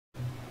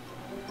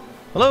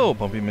Hello,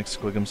 Bumpy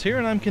McSquigums here,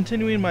 and I'm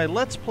continuing my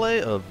Let's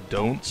Play of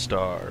Don't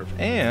Starve,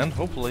 and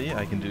hopefully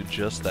I can do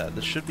just that.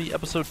 This should be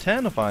episode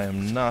 10 if I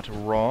am not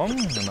wrong,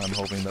 and I'm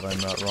hoping that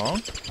I'm not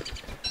wrong.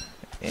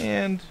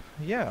 And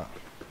yeah,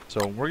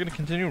 so we're going to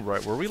continue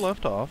right where we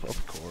left off,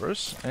 of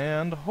course,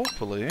 and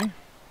hopefully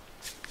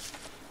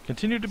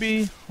continue to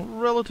be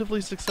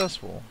relatively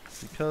successful,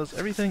 because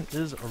everything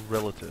is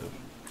relative.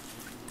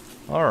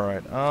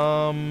 Alright,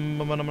 I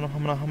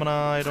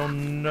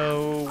don't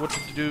know what to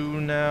do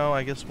now.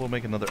 I guess we'll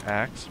make another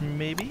axe,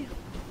 maybe?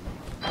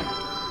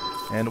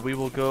 And we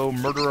will go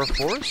murder our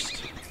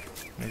forest.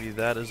 Maybe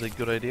that is a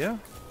good idea.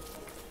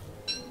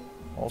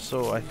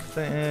 Also, I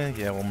think...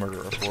 yeah, we'll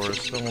murder our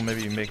forest. Then we'll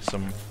maybe make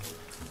some...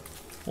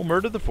 we'll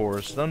murder the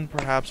forest. Then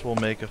perhaps we'll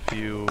make a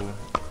few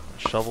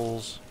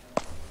shovels.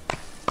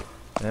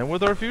 And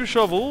with our few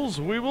shovels,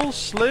 we will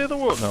slay the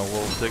world. No,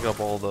 we'll dig up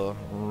all the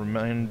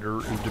remainder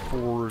of the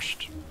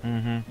forest.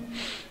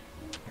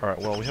 Alright,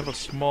 well, we have a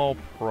small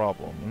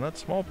problem. And that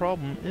small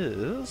problem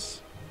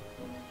is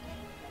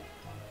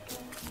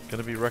going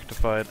to be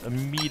rectified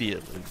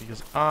immediately.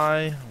 Because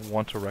I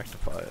want to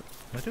rectify it.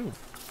 I do.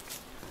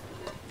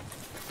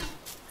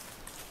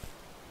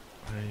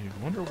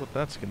 I wonder what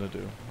that's going to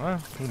do. Well,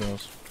 who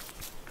knows.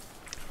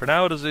 For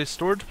now, it is a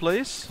storage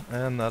place.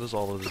 And that is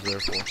all it is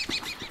there for.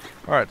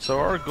 Alright, so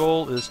our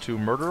goal is to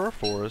murder our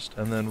forest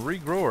and then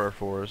regrow our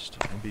forest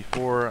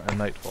before a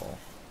nightfall.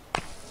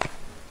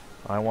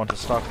 I want a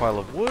stockpile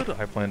of wood.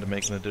 I plan to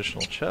make an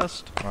additional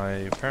chest. I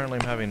apparently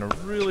am having a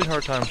really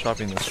hard time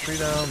chopping this tree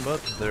down,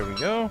 but there we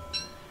go.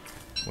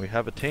 We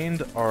have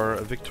attained our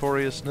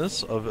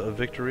victoriousness of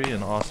victory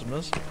and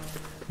awesomeness.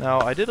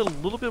 Now, I did a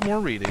little bit more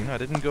reading. I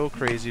didn't go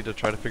crazy to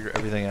try to figure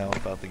everything out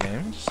about the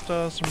game. Just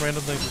some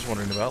random things I was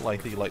wondering about,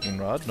 like the lightning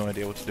rod. No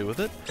idea what to do with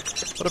it.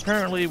 But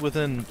apparently,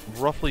 within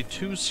roughly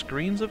 2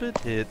 screens of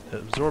it, it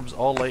absorbs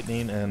all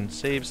lightning and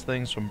saves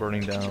things from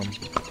burning down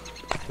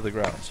to the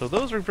ground. So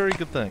those are very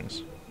good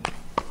things.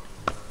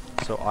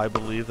 So I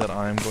believe that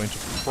I'm going to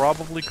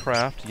probably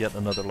craft yet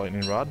another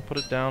lightning rod and put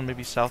it down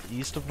maybe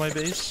southeast of my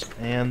base.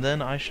 And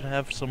then I should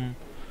have some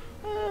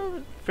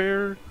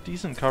fair,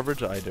 decent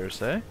coverage, I dare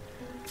say.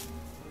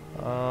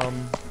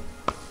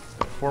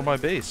 For my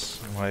base,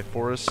 my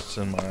forests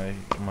and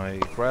my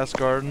grass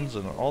gardens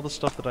and all the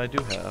stuff that I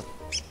do have.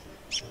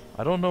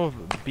 I don't know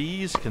if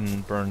bees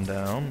can burn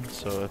down,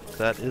 so if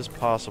that is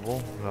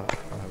possible, I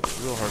have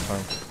a real hard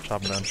time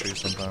chopping down trees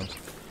sometimes.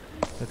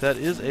 If that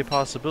is a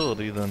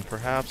possibility, then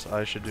perhaps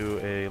I should do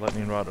a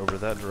lightning rod over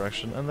that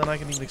direction, and then I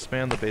can even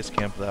expand the base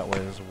camp that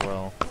way as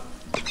well.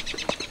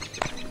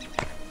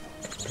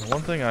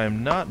 One thing I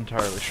am not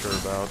entirely sure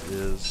about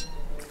is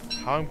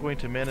how I'm going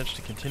to manage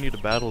to continue to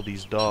battle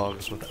these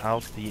dogs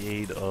without the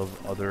aid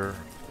of other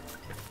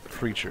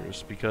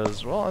creatures.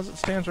 Because, well, as it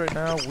stands right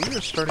now, we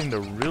are starting to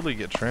really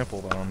get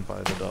trampled on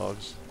by the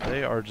dogs.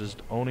 They are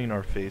just owning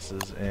our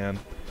faces, and,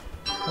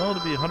 well, to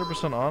be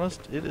 100%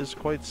 honest, it is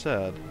quite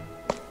sad.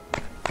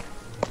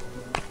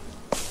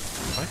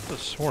 I could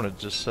have sworn it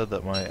just said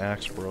that my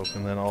axe broke,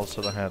 and then all of a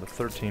sudden I had a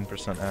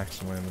 13%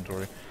 axe in my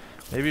inventory.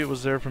 Maybe it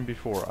was there from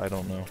before, I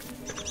don't know.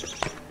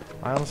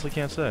 I honestly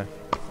can't say.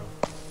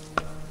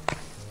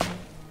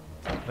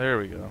 There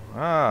we go.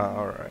 Ah,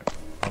 alright.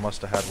 I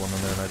must have had one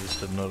in there and I just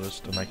didn't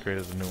notice, and I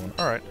created a new one.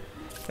 Alright,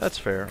 that's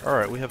fair.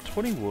 Alright, we have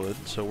 20 wood,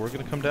 so we're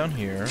going to come down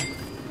here.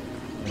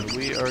 And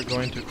we are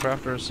going to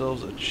craft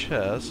ourselves a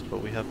chest,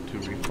 but we have to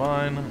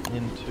refine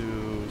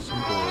into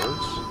some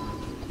boards.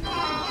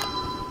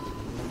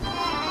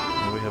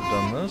 And we have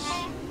done this.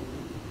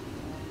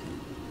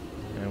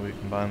 And we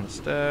combine the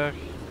stack.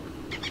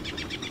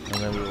 And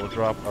then we will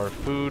drop our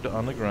food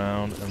on the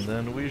ground, and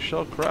then we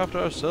shall craft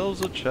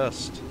ourselves a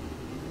chest.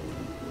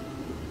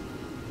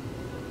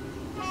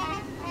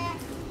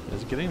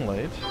 It's getting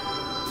late.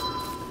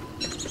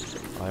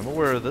 I'm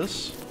aware of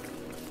this.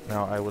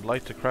 Now, I would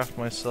like to craft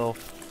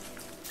myself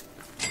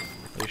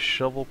a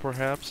shovel,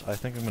 perhaps. I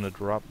think I'm going to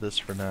drop this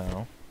for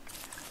now.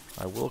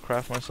 I will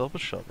craft myself a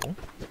shovel.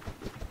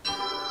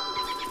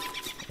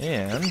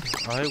 And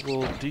I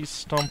will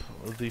de-stump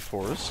the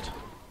forest.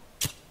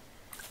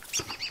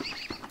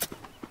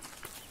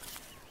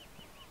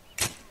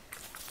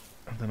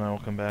 And then I will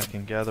come back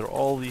and gather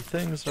all the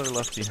things that are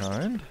left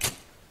behind.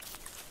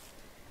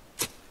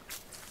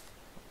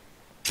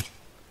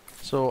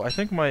 So I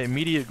think my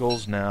immediate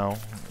goals now,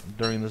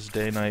 during this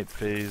day-night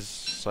phase,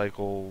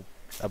 cycle,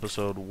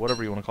 episode,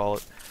 whatever you want to call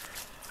it,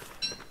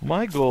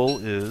 my goal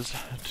is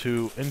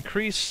to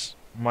increase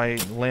my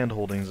land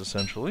holdings,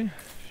 essentially,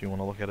 if you want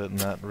to look at it in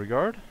that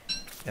regard.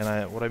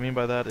 And what I mean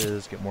by that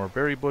is get more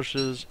berry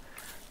bushes,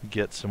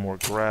 get some more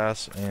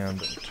grass and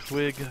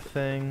twig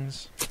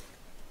things,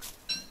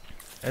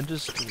 and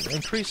just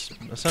increase,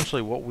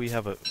 essentially, what we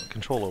have a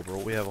control over,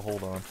 what we have a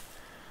hold on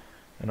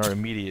in our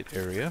immediate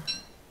area.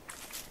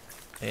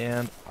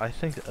 And I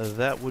think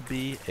that would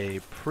be a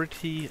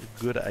pretty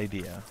good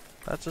idea.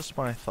 That's just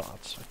my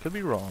thoughts. I could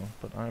be wrong,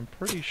 but I'm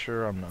pretty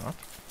sure I'm not.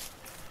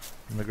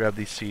 I'm gonna grab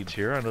these seeds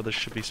here. I know there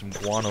should be some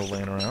guano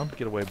laying around.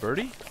 Get away,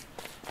 birdie.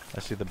 I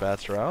see the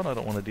bats are out. I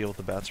don't want to deal with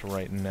the bats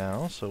right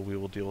now, so we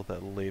will deal with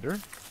that later.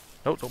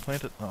 Oh, don't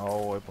plant it.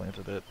 Oh, I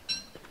planted it.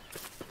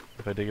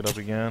 If I dig it up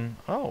again...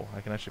 Oh,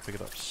 I can actually pick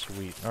it up.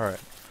 Sweet. Alright.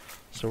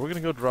 So we're going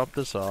to go drop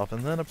this off,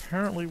 and then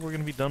apparently we're going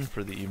to be done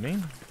for the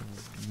evening.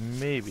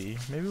 Maybe.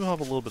 Maybe we'll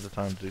have a little bit of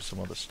time to do some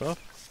other stuff.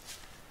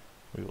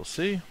 We will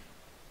see.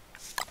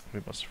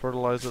 We must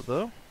fertilize it,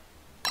 though.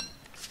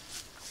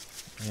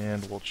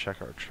 And we'll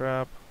check our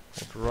trap.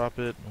 We'll drop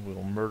it, and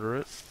we'll murder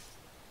it.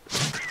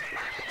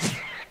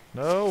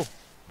 No!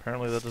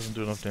 Apparently that doesn't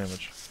do enough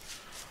damage.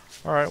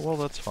 Alright, well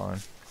that's fine.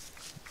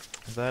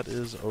 That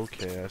is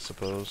okay, I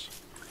suppose.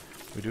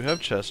 We do have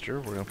Chester.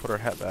 We're going to put our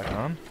hat back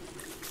on.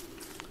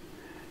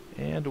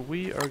 And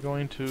we are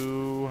going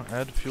to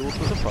add fuel to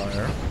the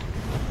fire.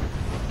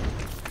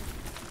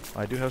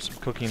 I do have some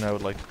cooking I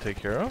would like to take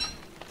care of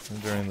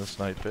during this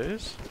night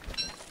phase.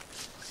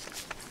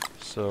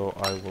 So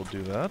I will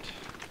do that.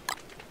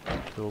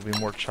 There will be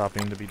more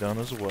chopping to be done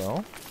as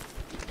well.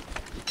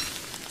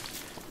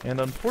 And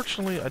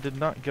unfortunately, I did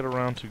not get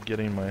around to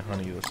getting my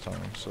honey this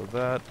time. So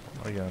that,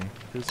 again,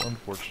 is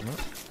unfortunate.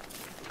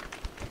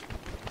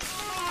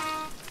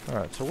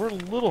 Alright, so we're a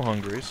little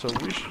hungry, so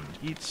we should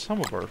eat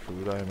some of our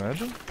food, I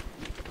imagine.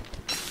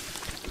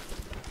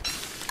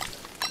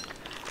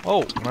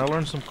 Oh, and I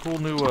learned some cool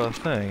new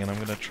thing, and I'm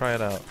going to try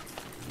it out.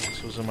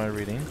 This was in my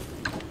reading.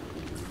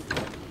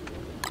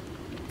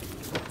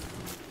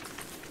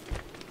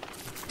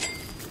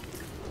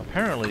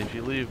 Apparently, if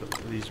you leave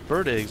these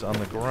bird eggs on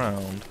the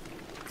ground,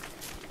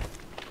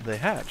 they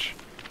hatch.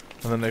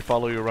 And then they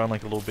follow you around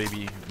like a little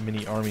baby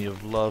mini army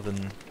of love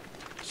and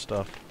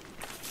stuff.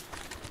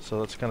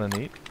 So that's kind of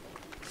neat.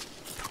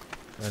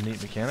 A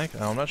neat mechanic.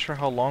 Now, I'm not sure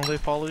how long they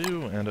follow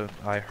you, and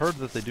I heard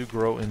that they do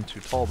grow into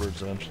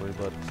tallbirds eventually,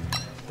 but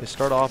they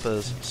start off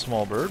as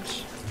small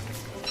birds.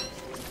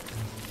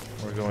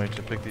 We're going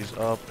to pick these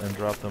up and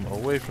drop them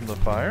away from the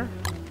fire,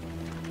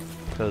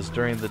 because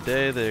during the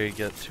day they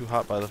get too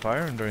hot by the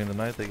fire, and during the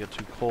night they get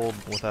too cold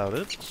without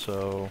it,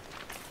 so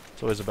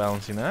it's always a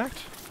balancing act.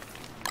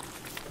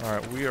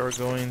 Alright, we are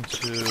going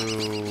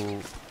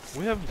to...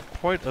 We have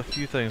quite a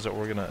few things that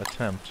we're going to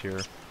attempt here.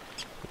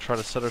 We'll try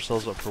to set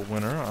ourselves up for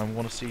winter. I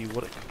want to see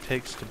what it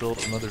takes to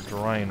build another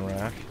drying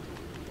rack.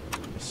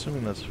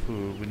 Assuming that's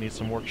food, we need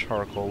some more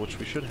charcoal, which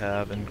we should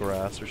have, and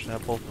grass. We should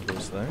have both of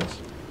those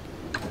things.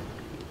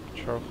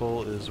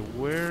 Charcoal is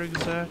where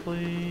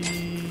exactly?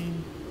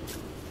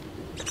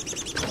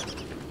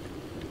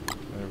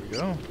 There we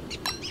go.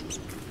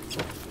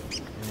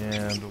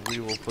 And we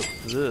will put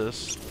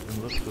this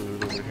in the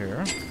food over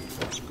here.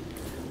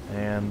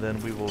 And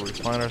then we will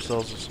refine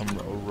ourselves with some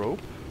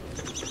rope.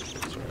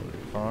 Sorry,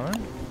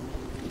 refine.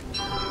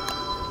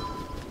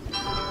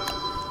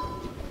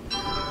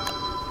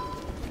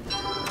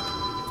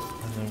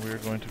 And then we're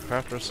going to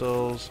craft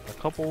ourselves a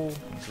couple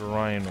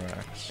drying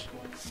racks.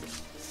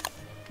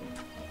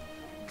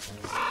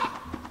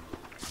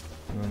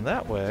 And then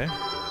that way,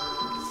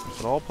 if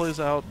it all plays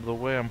out the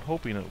way I'm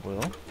hoping it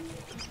will,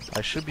 I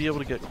should be able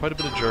to get quite a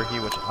bit of jerky,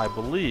 which I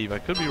believe, I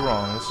could be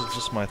wrong, this is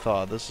just my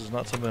thought, this is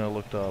not something I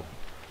looked up,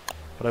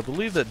 but I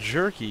believe that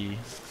jerky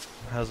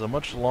has a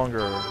much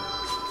longer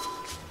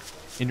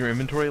in your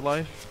inventory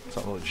life. It's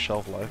not really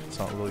shelf life, it's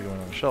not really going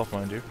on a shelf,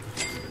 mind you,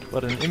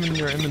 but in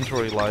your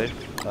inventory life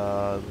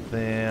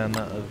than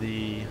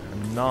the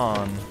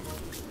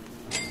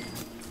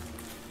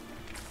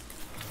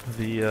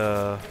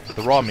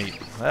the raw meat.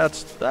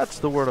 That's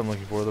the word I'm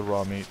looking for, the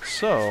raw meat.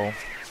 So,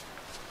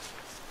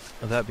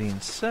 that being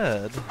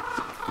said,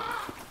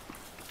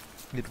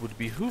 it would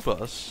behoove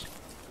us...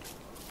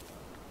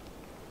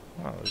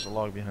 Wow, there's a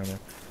log behind there.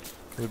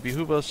 It would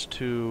behoove us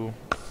to...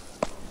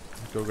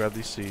 Go grab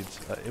these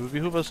seeds. It would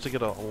behoove us to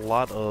get a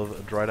lot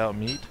of dried out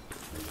meat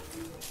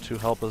to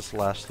help us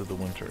last through the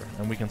winter.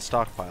 And we can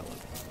stockpile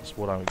it. That's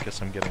what I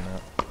guess I'm getting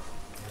at.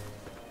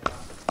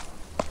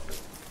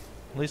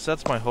 At least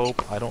that's my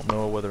hope. I don't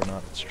know whether or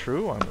not it's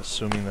true. I'm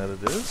assuming that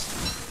it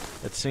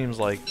is. It seems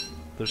like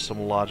there's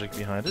some logic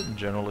behind it, and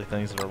generally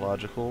things that are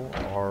logical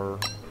are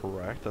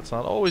correct. That's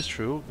not always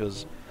true,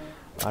 because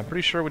I'm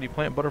pretty sure when you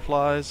plant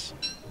butterflies,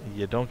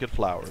 you don't get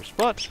flowers.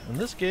 But in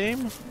this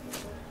game,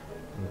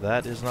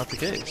 that is not the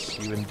case.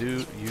 You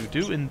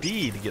do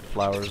indeed get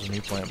flowers when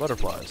you plant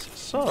butterflies.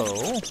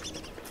 So,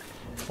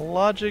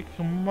 logic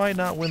might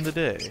not win the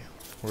day,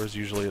 whereas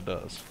usually it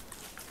does.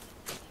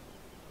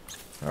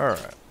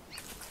 Alright.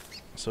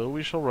 So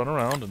we shall run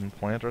around and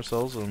plant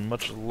ourselves a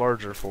much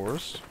larger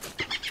forest.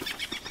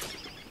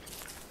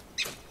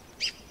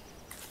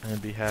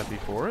 And be happy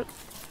for it.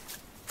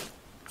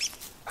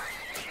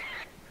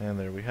 And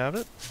there we have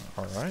it.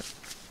 Alright.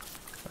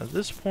 At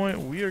this point,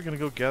 we are going to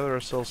go gather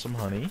ourselves some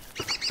honey.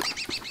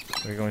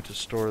 We're going to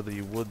store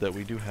the wood that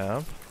we do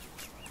have.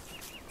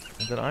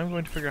 And then I'm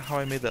going to figure out how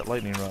I made that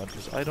lightning rod,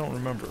 because I don't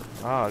remember.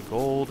 Ah,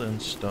 gold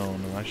and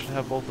stone. And I should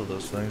have both of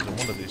those things in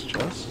one of these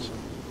chests.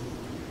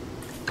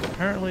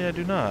 Apparently I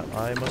do not.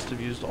 I must have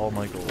used all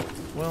my gold.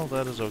 Well,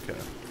 that is okay.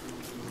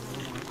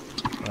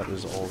 That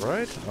is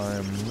alright. I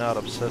am not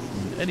upset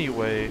in any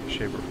way,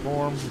 shape, or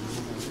form.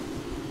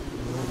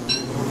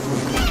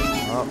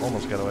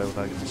 Almost got away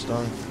without getting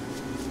stung.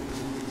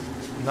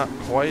 Not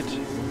quite,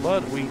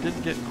 but we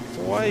did get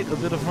quite a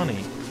bit of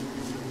honey.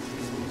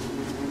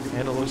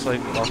 And it looks like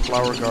our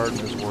flower garden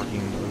is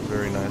working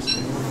very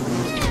nicely.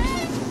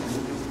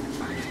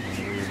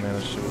 And we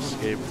managed to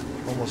escape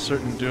almost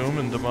certain doom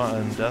and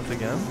death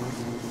again.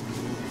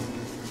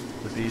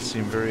 The bees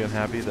seem very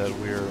unhappy that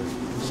we're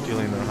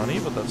stealing their honey,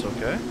 but that's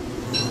okay.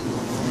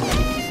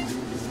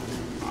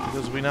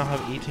 Because we now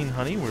have 18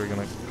 honey, we're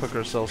going to cook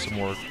ourselves some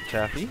more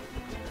taffy.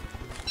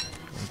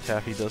 And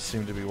taffy does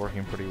seem to be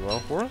working pretty well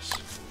for us.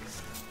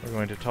 We're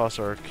going to toss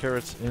our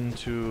carrots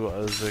into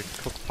the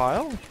cook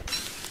pile.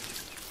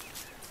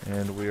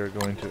 And we are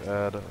going to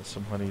add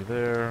some honey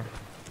there.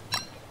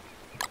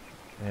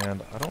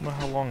 And I don't know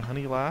how long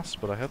honey lasts,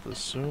 but I have to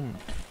assume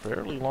a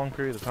fairly long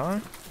period of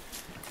time.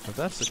 If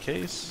that's the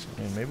case,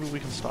 I mean, maybe we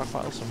can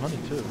stockpile some honey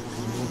too.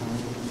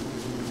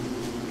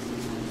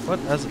 But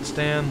as it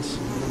stands,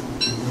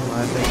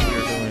 I think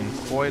we're doing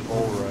quite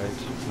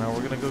alright. Now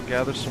we're going to go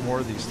gather some more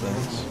of these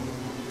things.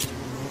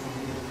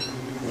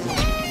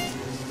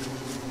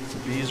 The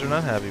bees are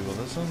not happy with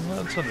us, and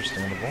that's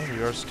understandable.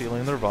 We are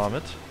stealing their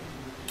vomit.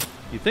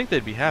 You'd think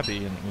they'd be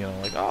happy and, you know,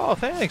 like, oh,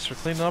 thanks for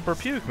cleaning up our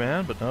puke,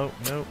 man. But no,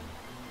 no.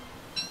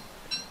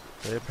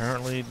 They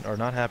apparently are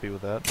not happy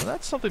with that. And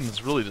that's something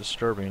that's really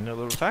disturbing. You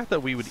know, the fact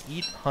that we would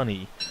eat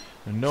honey,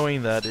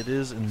 knowing that it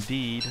is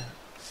indeed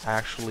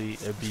actually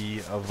a bee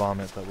of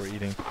vomit that we're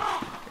eating,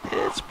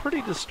 it's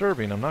pretty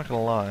disturbing, I'm not going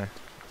to lie.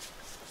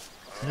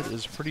 It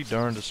is pretty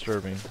darn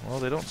disturbing. Well,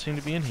 they don't seem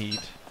to be in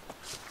heat.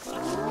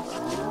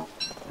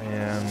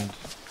 And,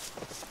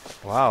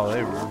 wow,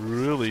 they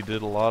really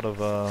did a lot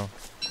of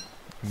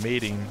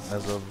mating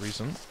as of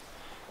recent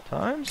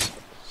times.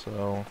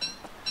 So,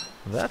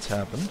 that's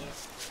happened.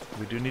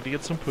 We do need to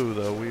get some poo,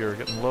 though. We are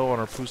getting low on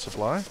our poo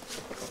supply.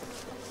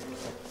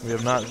 We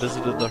have not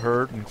visited the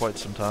herd in quite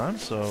some time,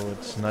 so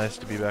it's nice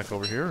to be back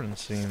over here and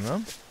seeing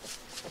them.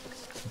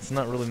 It's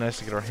not really nice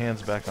to get our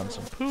hands back on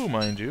some poo,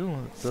 mind you.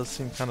 It does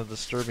seem kind of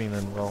disturbing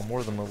and, well,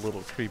 more than a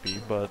little creepy,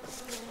 but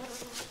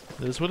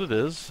it is what it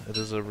is. It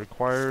is a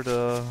required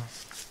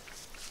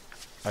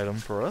item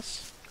for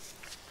us.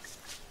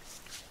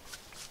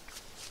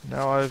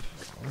 Now, I've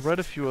read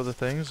a few other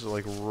things,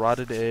 like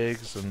rotted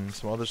eggs and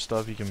some other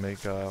stuff you can make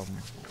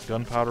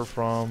gunpowder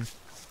from.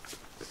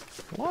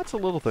 Lots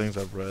of little things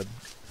I've read.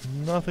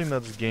 Nothing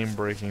that's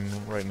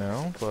game-breaking right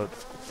now, but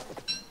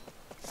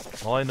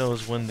all I know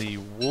is when the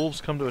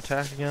wolves come to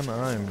attack again,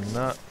 I'm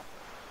not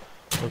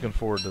looking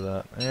forward to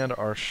that. And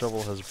our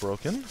shovel has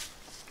broken.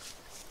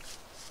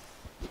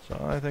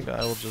 So I think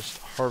I will just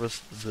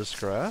harvest this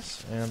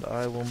grass, and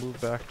I will move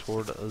back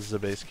toward the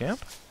base camp.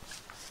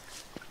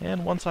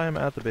 And once I am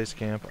at the base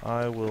camp,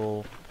 I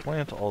will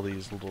plant all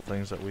these little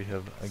things that we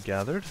have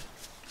gathered.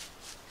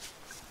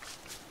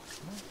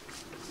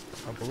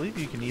 I believe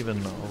you can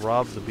even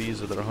rob the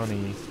bees of their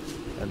honey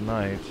at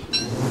night.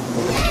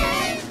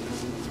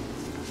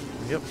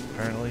 Yep,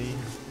 apparently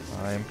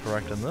I am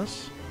correct in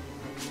this.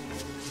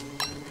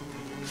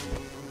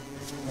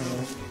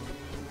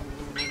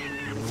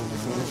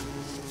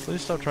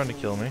 Please stop trying to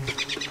kill me.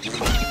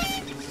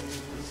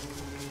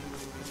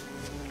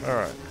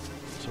 Alright,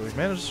 so we've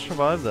managed to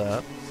survive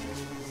that.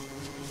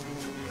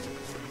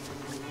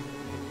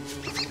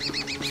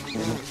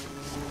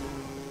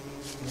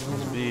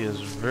 This bee is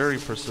very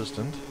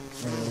persistent.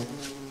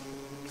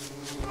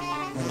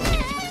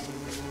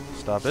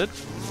 Stop it.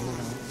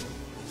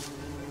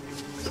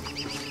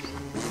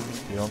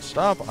 If you don't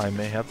stop, I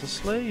may have to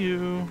slay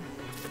you.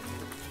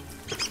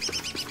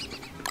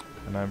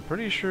 And I'm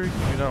pretty sure you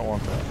do not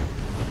want that.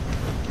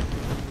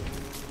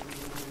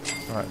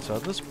 Alright, so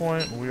at this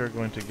point, we are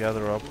going to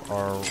gather up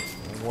our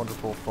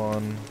wonderful,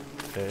 fun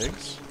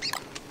eggs.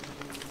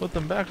 Put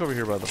them back over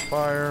here by the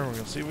fire. We're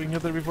going to see if we can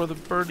get there before the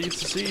bird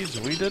eats the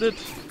seeds. We did it!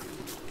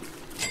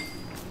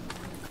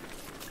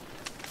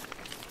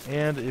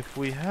 And if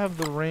we have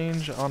the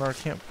range on our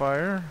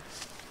campfire,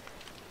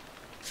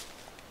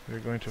 we're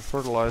going to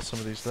fertilize some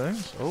of these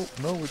things. Oh,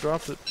 no, we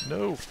dropped it.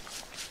 No!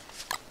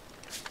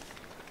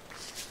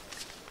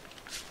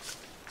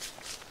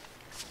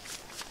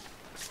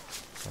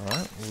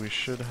 Alright, we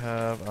should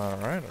have...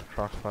 Alright,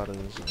 our crockpot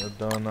is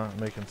done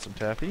making some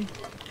taffy.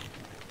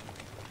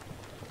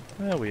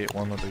 Yeah, we ate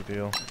one, no big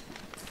deal.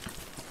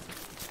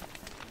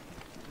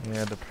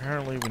 And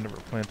apparently we never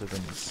planted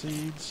any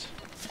seeds.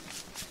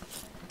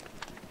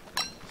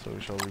 So we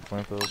shall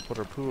replant those, put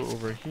our poo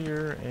over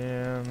here,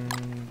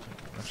 and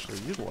actually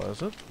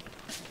utilize it.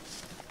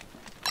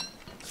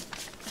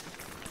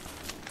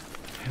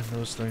 And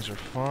those things are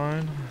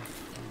fine.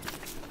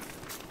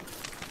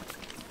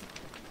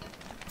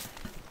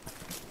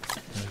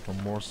 Make a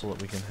morsel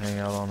that we can hang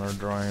out on our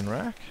drying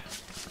rack.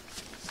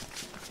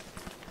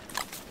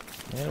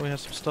 And we have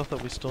some stuff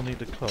that we still need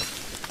to cook.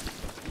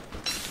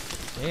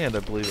 And I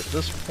believe at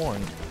this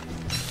point,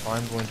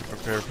 I'm going to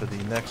prepare for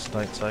the next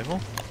night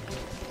cycle.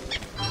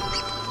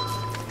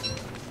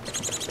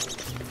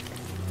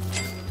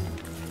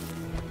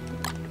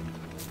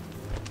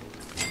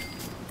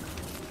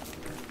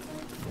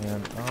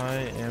 I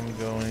am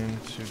going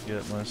to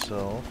get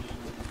myself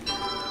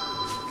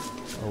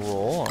a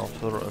roll. I'll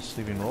throw a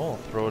sleeping roll. I'll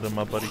throw it in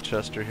my buddy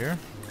Chester here.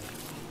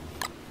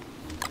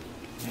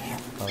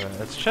 Okay,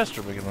 it's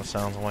Chester making the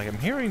sounds. I'm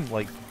hearing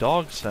like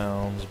dog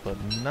sounds, but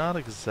not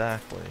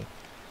exactly.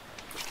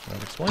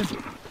 That explains it.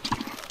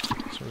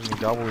 So we're going to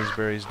gobble these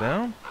berries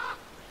down.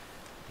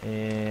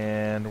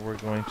 And we're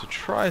going to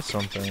try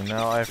something.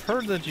 Now, I've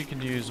heard that you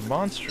can use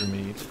monster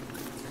meat.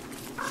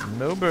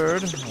 No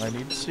bird, I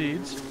need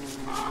seeds.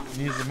 You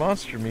can use the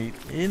monster meat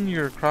in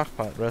your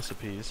crockpot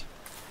recipes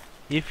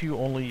if you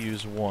only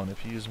use one.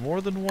 If you use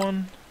more than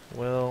one,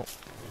 well,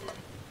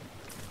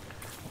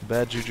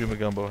 bad juju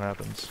magumbo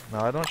happens.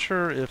 Now, I'm not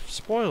sure if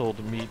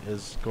spoiled meat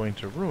is going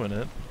to ruin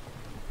it.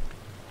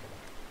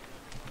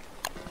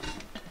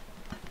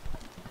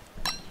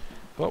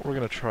 But we're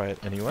going to try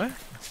it anyway.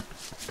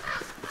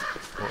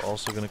 We're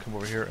also going to come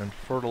over here and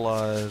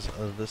fertilize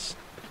this.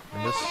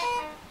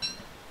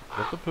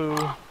 Get the poo.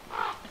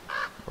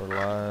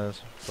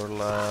 Fertilize.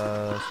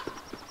 Fertilize.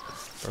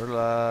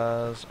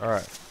 Fertilize.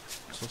 Alright.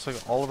 So it looks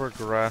like all of our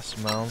grass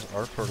mounds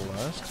are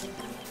fertilized.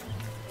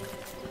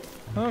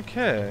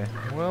 Okay.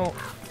 Well,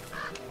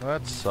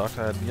 that sucked.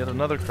 I had yet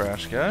another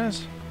crash,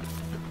 guys.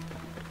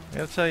 I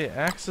gotta tell you,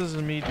 axes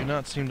and me do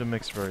not seem to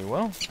mix very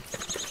well.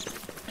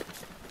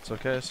 It's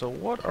okay. So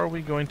what are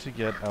we going to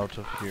get out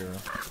of here?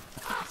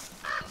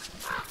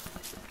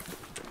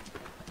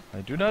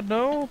 I do not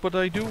know, but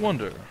I do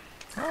wonder.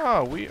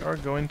 Ah, we are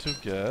going to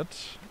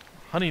get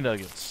honey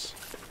nuggets.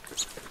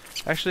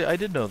 Actually, I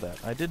did know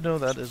that. I did know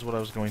that is what I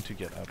was going to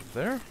get out of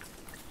there.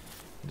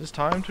 It is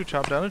time to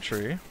chop down a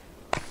tree.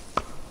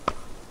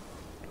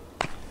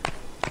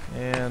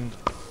 And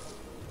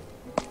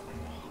I'm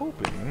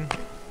hoping...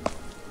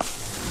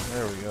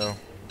 There we go.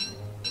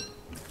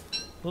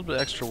 A little bit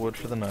extra wood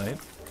for the night,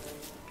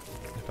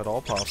 if at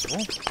all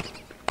possible.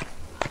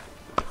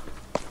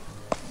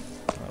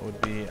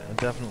 Would be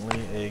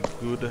definitely a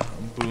good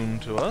boon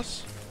to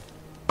us.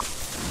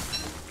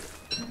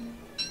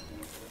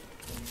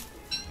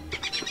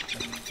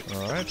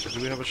 Alright, so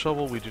do we have a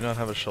shovel? We do not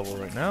have a shovel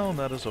right now, and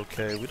that is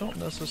okay. We don't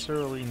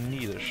necessarily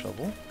need a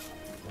shovel.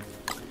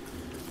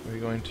 We're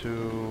going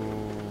to...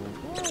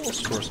 Well, we'll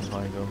store some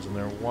pine cones in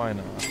there. Why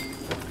not?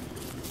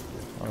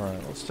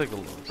 Alright, let's take a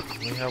look.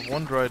 We have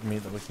one dried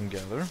meat that we can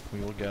gather. We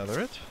will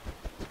gather it.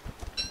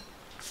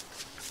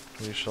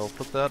 We shall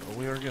put that,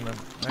 we are going to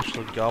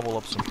actually gobble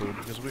up some food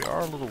because we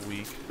are a little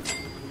weak.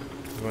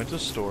 We're going to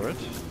store it.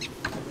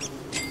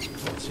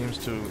 It seems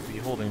to be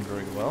holding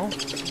very well.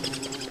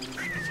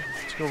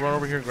 Let's go run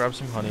over here and grab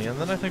some honey, and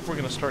then I think we're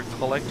going to start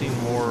collecting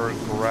more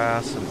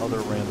grass and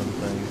other random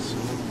things.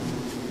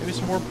 Maybe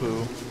some more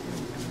poo.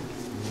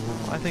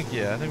 I think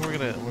we're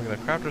gonna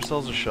craft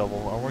ourselves a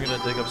shovel, and we're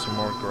gonna dig up some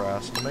more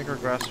grass to make our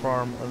grass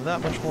farm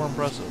that much more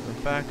impressive.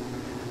 In fact,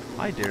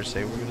 I dare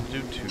say we're going to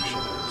do 2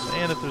 shovels.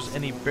 And if there's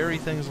any berry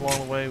things along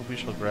the way, we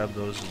shall grab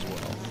those as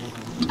well.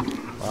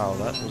 Wow,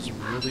 that was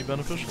really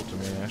beneficial to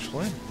me,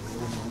 actually.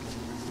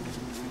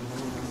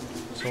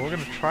 So we're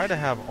going to try to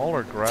have all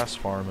our grass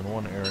farm in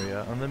one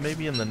area, and then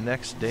maybe in the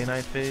next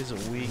day-night phase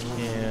we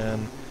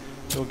can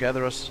go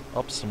gather us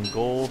up some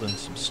gold and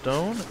some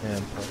stone,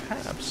 and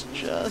perhaps,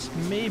 just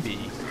maybe,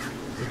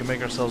 we can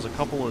make ourselves a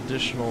couple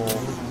additional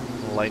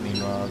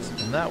lightning rods,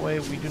 and that way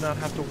we do not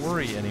have to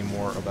worry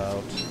anymore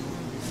about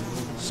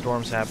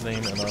storms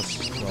happening and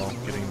us, well,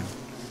 getting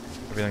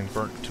everything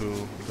burnt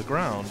to the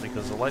ground,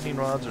 because the lightning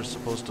rods are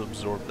supposed to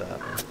absorb that.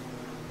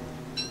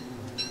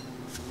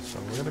 So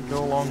we're going to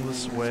go along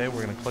this way.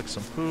 We're going to collect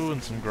some poo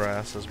and some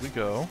grass as we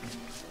go.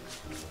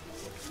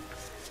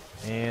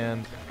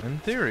 And in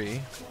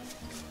theory,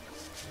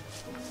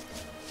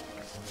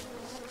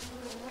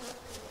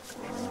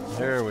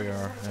 there we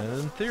are. And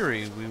in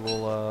theory, we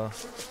will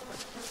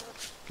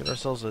get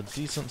ourselves a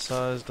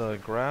decent-sized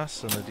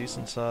grass and a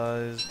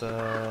decent-sized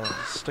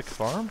stick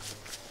farm.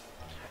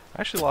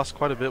 I actually lost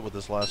quite a bit with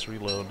this last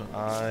reload.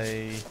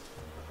 It's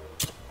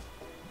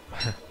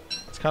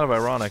kind of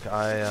ironic.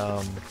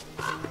 I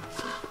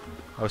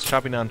was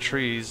chopping down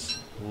trees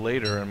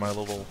later in my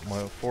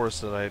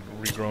forest that I had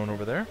regrown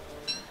over there,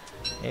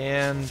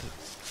 and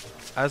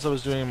as I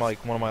was doing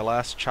like one of my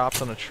last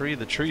chops on a tree,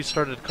 the tree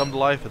started to come to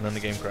life, and then the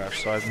game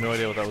crashed. So I have no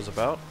idea what that was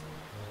about.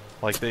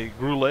 Like, they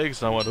grew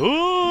legs, and I went,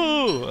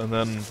 ooh! And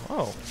then,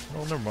 oh,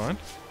 well, never mind.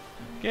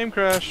 Game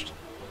crashed.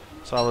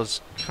 So I was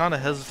kind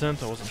of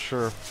hesitant. I wasn't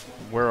sure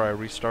where I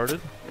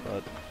restarted.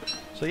 But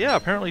so yeah,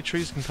 apparently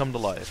trees can come to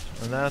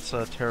life. And that's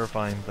a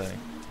terrifying thing.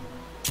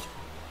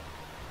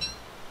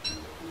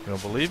 You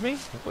don't believe me?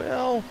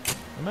 Well,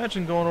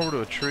 imagine going over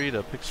to a tree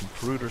to pick some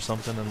fruit or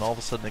something, and all of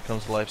a sudden it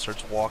comes to life,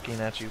 starts walking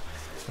at you,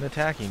 and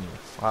attacking you.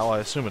 Well, I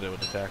assume it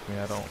would attack me.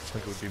 I don't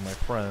think it would be my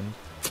friend.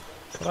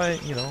 But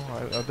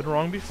I've been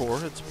wrong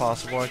before. It's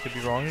possible I could be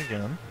wrong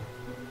again.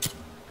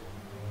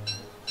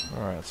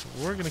 Alright, so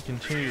we're going to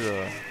continue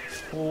to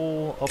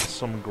pull up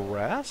some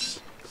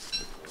grass.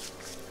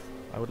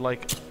 I would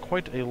like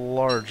quite a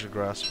large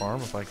grass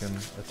farm if I can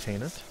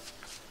attain it.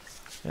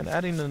 And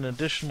adding an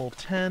additional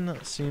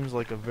 10 seems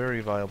like a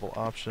very viable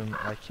option.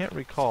 I can't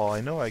recall.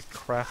 I know I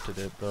crafted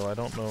it, though I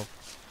don't know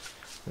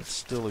if it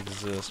still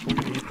exists. We're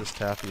going to eat this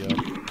taffy up.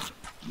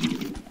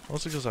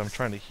 Mostly because I'm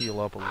trying to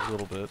heal up a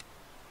little bit.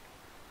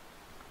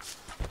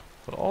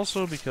 But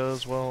also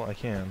because, well, I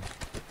can.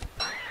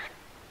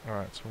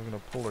 Alright, so we're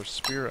going to pull our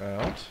spear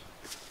out.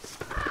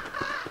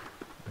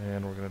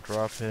 And we're going to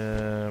drop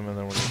him, and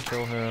then we're going to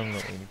kill him, then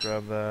we're going to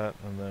grab that,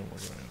 and then we're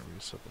going to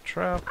reset the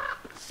trap.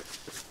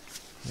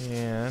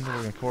 And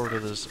we're going to go over to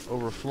this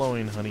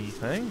overflowing honey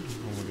thing,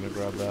 and we're going to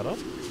grab that up.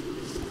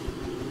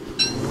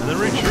 And then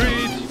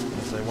retreat!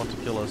 As they want to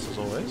kill us, as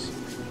always.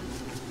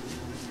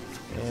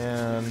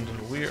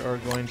 And we are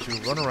going to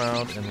run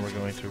around, and we're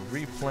going to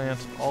replant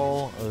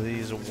all of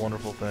these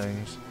wonderful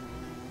things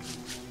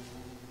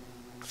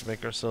to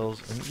make ourselves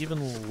an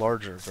even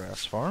larger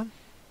grass farm.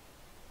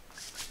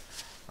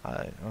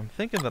 I'm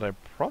thinking that I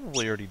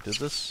probably already did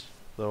this,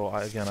 though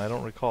again, I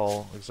don't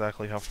recall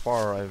exactly how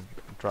far I've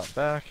dropped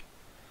back.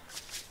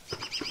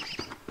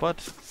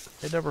 But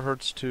it never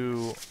hurts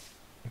to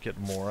get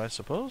more, I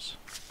suppose.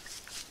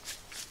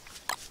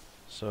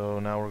 So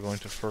now we're going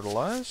to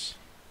fertilize.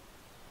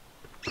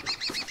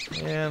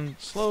 And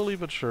slowly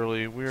but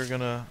surely, we're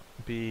going to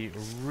be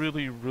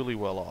really, really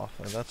well off.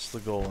 And that's the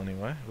goal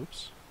anyway.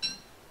 Oops.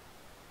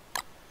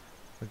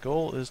 The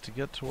goal is to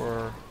get to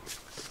our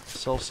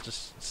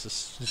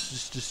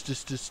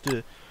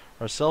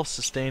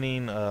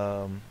self-sustaining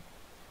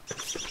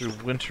through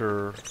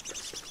winter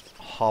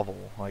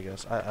hovel, I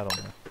guess. I don't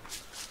know.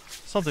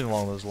 Something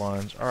along those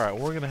lines. Alright,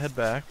 we're going to head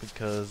back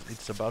because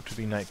it's about to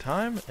be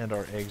nighttime and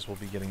our eggs will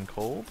be getting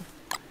cold.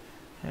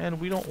 And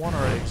we don't want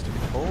our eggs to be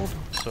cold,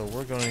 so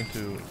we're going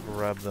to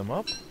grab them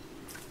up.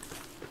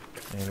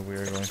 And we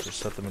are going to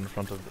set them in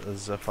front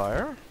of the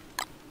fire.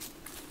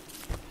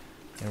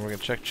 And we're going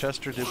to check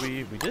Chester. Did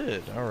we? We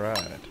did.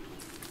 Alright.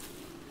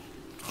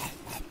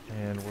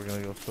 And we're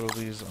going to go throw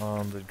these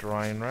on the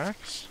drying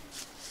racks.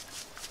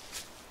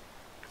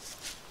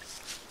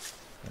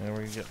 And we're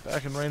going to get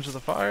back in range of the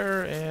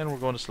fire, and we're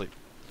going to sleep.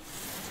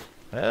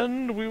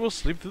 And we will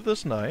sleep through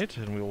this night,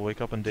 and we will wake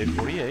up on day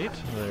 48.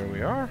 There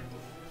we are.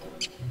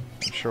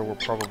 I'm sure we're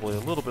probably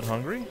a little bit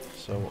hungry,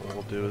 so what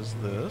we'll do is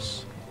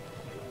this.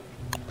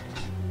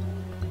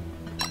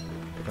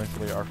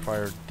 Thankfully our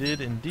fire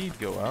did indeed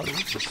go out.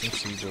 Oops, there's some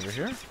seeds over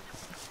here.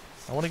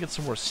 I want to get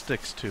some more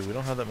sticks too. We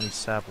don't have that many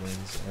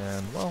saplings,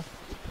 and well,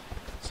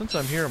 since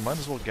I'm here, I might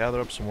as well gather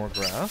up some more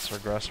grass. Our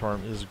grass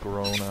farm is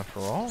grown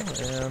after all,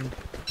 and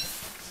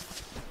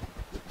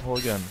well,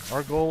 again,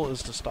 our goal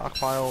is to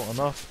stockpile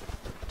enough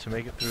to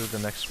make it through the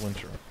next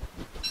winter.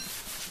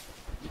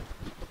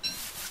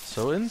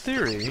 So in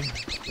theory,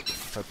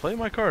 if I play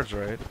my cards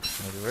right,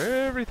 I do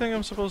everything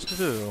I'm supposed to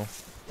do,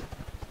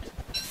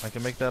 I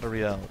can make that a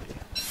reality.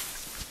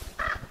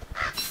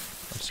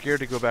 I'm scared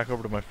to go back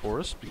over to my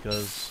forest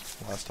because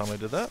last time I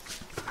did that,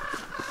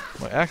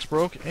 my axe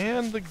broke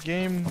and the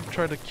game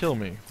tried to kill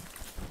me.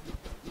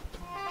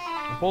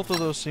 Both of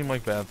those seem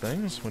like bad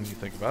things when you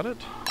think about it.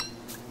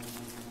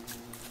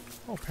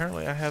 Oh,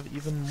 apparently I have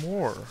even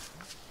more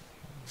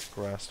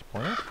grass to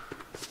plant.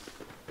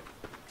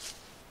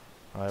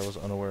 I was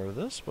unaware of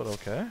this, but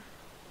okay.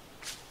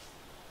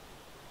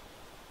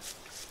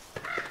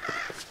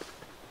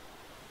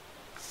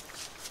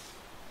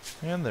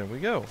 And there we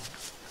go.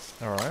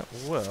 Alright,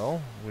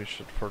 well, we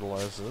should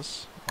fertilize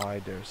this, I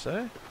dare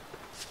say.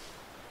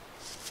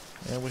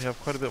 And we have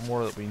quite a bit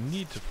more that we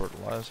need to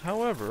fertilize.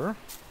 However,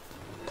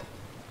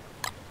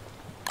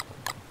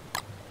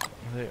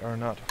 they are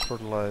not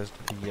fertilized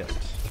yet.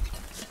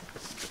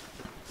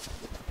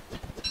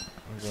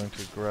 We're going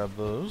to grab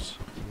those.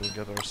 We'll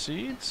get our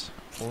seeds.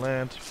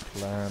 Plant.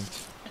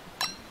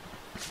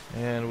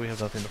 And we have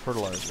nothing to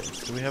fertilize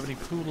with. Do we have any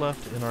poo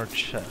left in our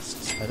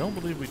chests? I don't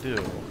believe we do.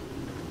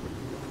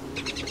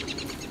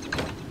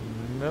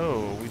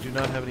 No, we do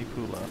not have any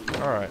poo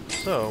left. Alright,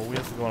 so we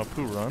have to go on a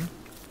poo run.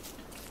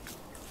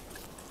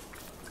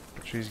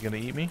 The tree's gonna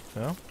eat me?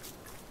 No?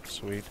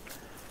 Sweet.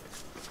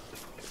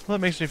 Well, that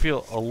makes me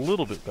feel a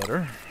little bit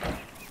better.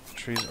 The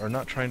trees are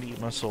not trying to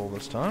eat my soul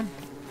this time.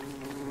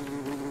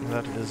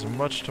 That is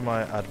much to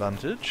my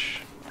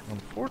advantage.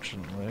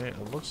 Unfortunately,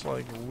 it looks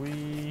like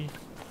we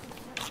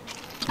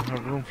don't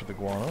have room for the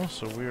guano,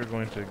 so we are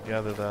going to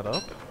gather that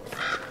up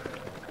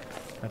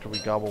after we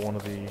gobble one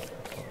of the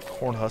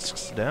corn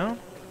husks down.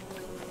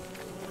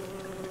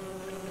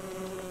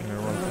 I'm going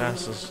to run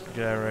past this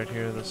guy right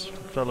here, this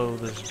fellow,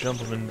 this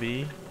gentleman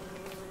bee.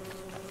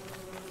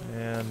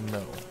 And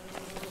no.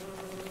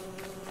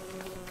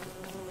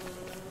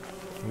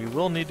 We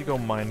will need to go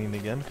mining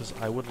again, because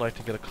I would like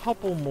to get a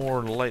couple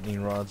more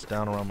lightning rods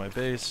down around my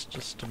base,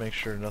 just to make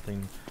sure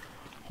nothing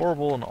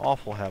horrible and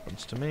awful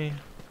happens to me.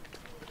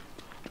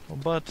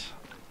 But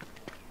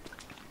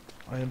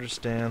I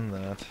understand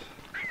that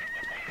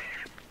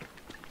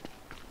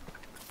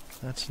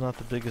that's not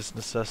the biggest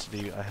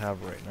necessity I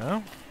have right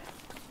now.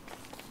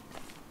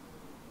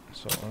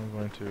 So I'm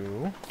going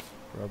to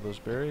grab those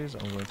berries,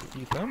 I'm going to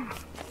eat them.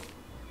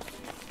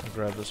 I'll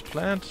grab this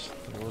plant.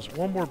 There was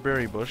one more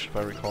berry bush, if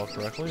I recall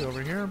correctly,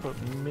 over here, but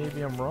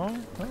maybe I'm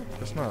wrong. No,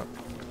 guess not.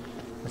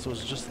 This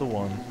was just the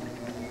one.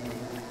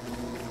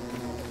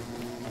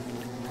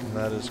 And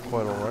that is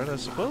quite alright, I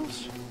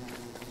suppose.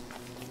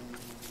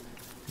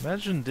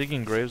 Imagine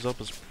digging graves up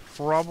is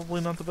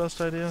probably not the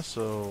best idea,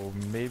 so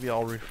maybe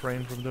I'll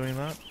refrain from doing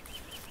that.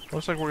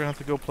 Looks like we're going to have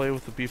to go play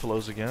with the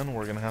beefaloes again.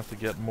 We're going to have to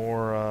get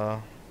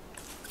more,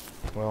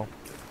 well,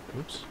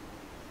 oops.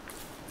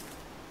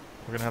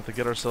 We're going to have to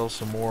get ourselves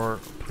some more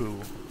poo.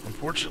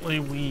 Unfortunately,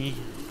 we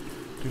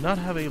do not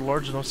have a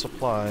large enough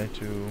supply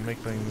to make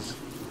things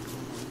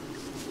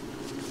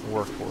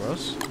work for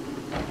us.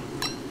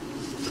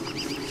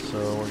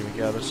 So we're going to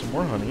gather some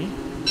more honey.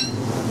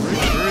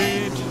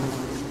 Retreat!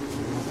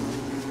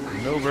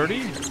 No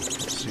birdie.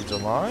 Seeds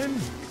in line.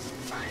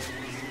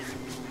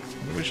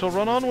 And we shall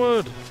run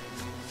onward.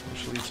 We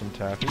shall eat some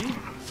taffy.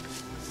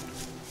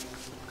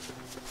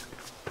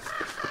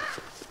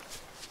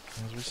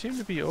 As we seem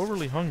to be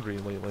overly hungry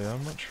lately,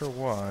 I'm not sure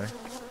why.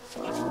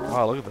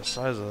 Wow, look at the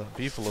size of that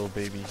beefalo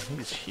baby.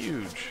 He's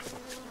huge.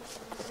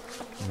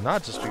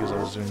 Not just because I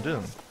was zoomed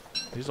in.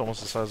 He's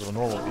almost the size of a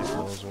normal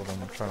beefalo is what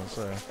I'm trying to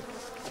say.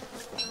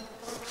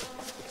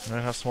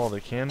 Note how small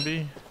they can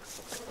be.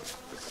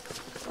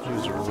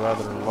 These are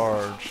rather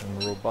large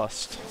and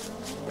robust.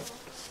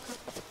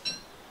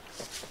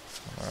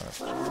 Alright.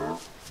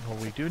 Well,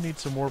 we do need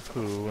some more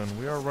poo, and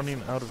we are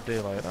running out of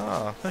daylight.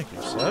 Ah, thank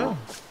you, sir.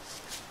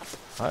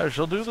 I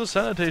shall do the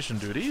sanitation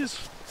duties.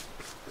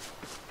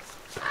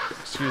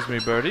 Excuse me,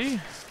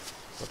 birdie,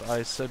 but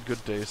I said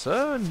good day,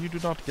 sir, and you do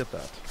not get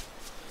that.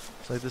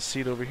 So this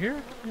seed over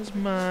here is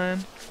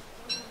mine.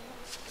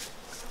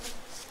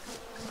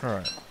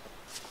 Alright.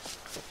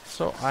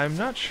 So, I'm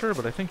not sure,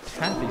 but I think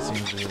taffy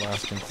seems to be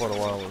lasting quite a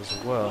while as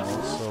well.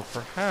 So,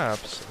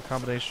 perhaps a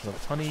combination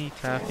of honey,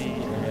 taffy,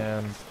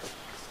 and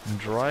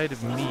dried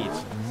meat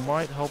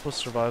might help us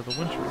survive the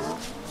winter.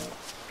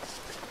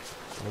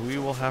 We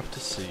will have to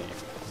see.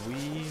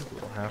 We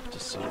will have to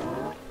see.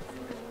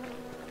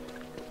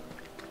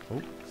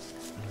 Oh,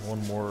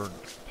 one more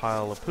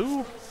pile of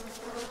poo.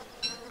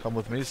 Come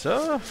with me,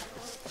 sir.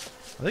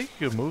 I think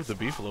you could move the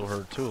beefalo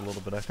herd too a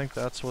little bit. I think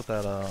that's what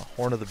that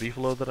horn of the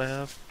beefalo that I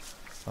have.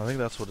 I think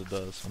that's what it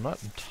does. I'm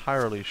not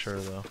entirely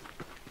sure though.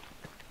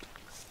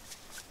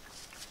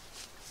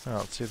 Now,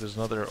 let's see if there's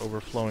another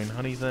overflowing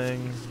honey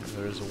thing.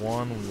 There's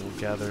one. We will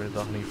gather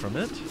the honey from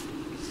it.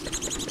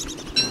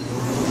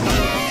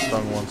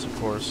 Stung once, of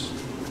course.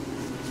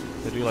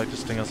 They do like to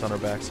sting us on our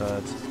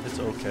backsides. It's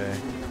okay.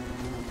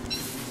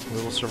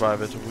 We will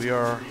survive it. We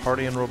are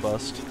hardy and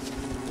robust.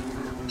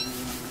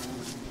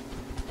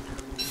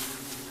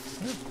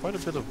 We have quite a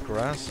bit of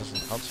grass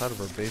outside of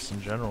our base in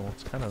general.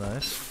 It's kind of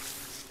nice.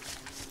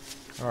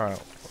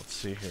 Alright, let's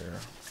see here.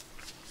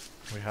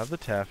 We have the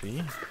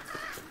taffy.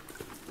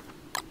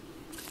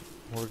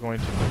 We're going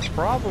to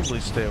probably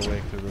stay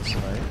awake through this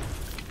night.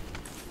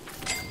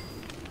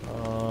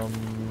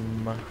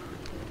 I'm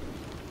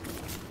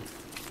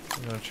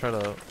going to try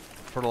to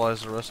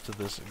fertilize the rest of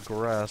this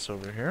grass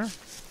over here.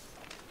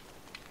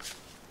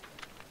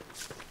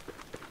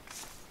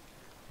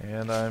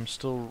 And I'm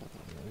still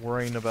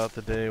worrying about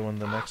the day when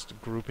the next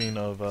grouping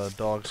of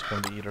dogs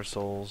come to eat our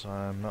souls.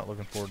 I'm not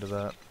looking forward to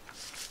that.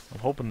 I'm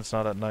hoping it's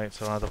not at night,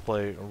 so I don't have to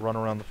play run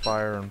around the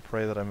fire and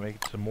pray that I make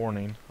it to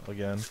morning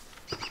again.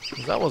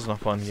 'Cause that wasn't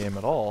a fun game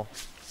at all.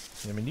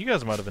 I mean, you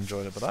guys might have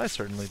enjoyed it, but I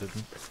certainly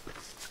didn't.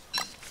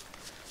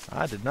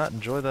 I did not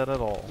enjoy that at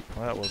all.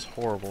 That was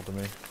horrible to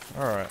me.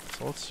 Alright,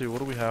 so let's see, what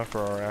do we have for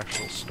our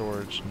actual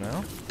storage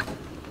now?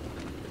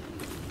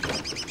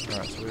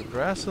 Alright, so we have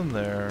grass in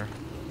there.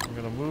 I'm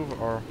going to move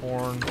our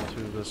horn to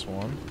this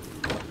one.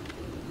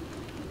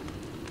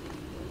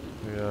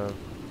 We have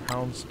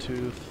hound's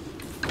tooth.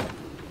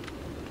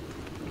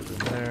 Put it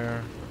in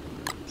there.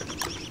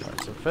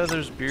 Alright, so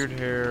feathers, beard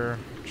hair,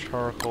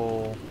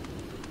 charcoal.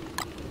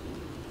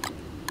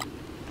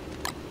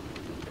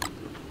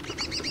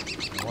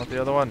 I want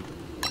the other one.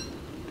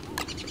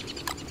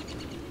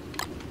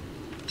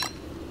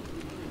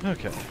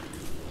 Okay,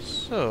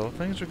 so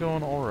things are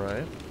going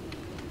alright.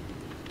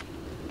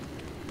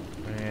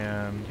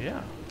 And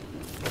yeah,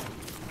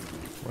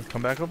 we'll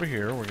come back over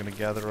here. We're going to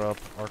gather up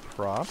our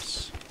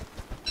crops.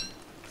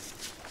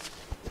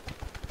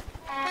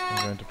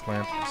 We're going to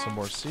plant some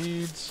more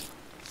seeds.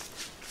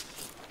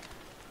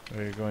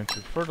 We're going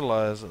to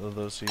fertilize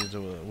those seeds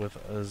with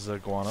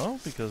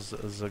zaguano, because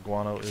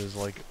zaguano is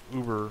like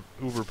uber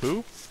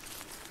poo.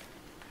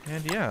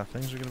 And yeah,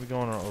 things are going to be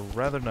going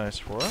rather nice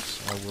for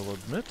us, I will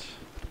admit.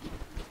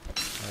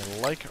 I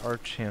like our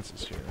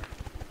chances here.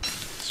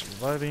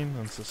 Surviving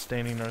and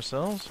sustaining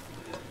ourselves.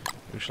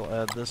 We shall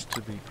add this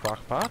to the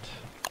crock pot.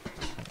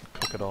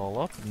 Cook it all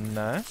up.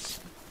 Nice.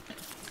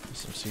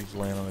 Some seeds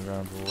laying on the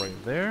ground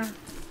right there.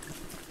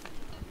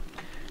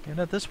 And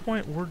at this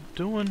point, we're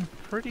doing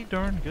pretty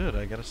darn good,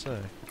 I gotta say.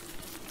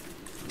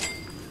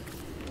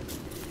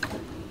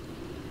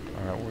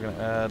 Alright, we're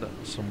gonna add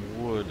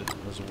some wood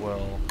as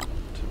well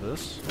to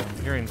this.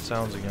 I'm hearing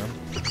sounds again.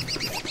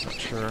 Not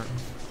sure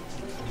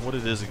what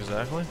it is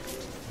exactly.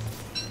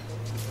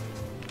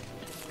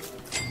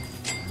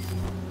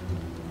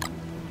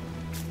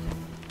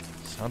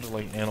 Sounded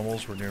like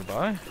animals were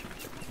nearby.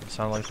 It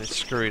sounded like they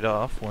scurried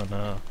off when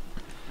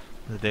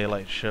the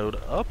daylight showed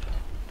up.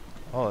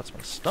 Oh, that's my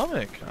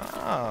stomach.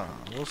 Ah,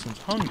 Wilson's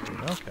hungry.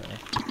 Okay.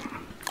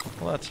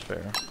 Well, that's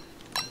fair.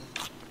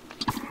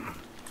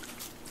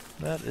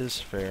 That is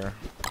fair.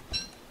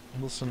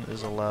 Wilson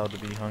is allowed to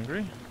be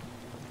hungry.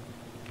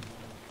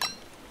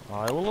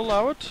 I will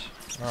allow it.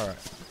 Alright.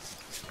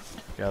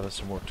 Gather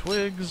some more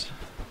twigs.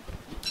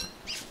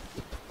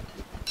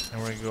 And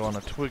we're going to go on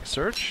a twig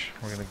search.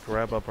 We're going to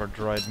grab up our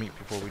dried meat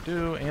before we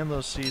do, and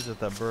those seeds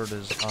that bird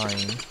is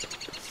eyeing.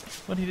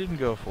 But he didn't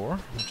go for,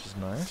 which is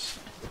nice.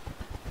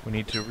 We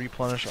need to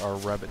replenish our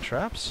rabbit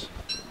traps.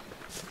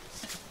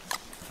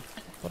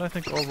 But I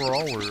think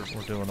overall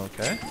we're doing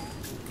okay.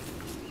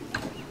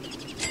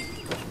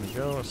 There we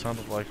go. It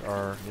sounded like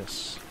our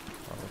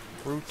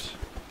fruit,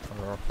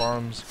 or our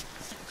farms,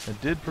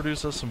 it did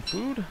produce us some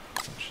food,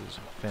 which is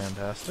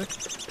fantastic.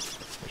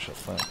 We shall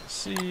plant the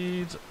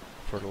seeds,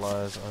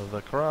 fertilize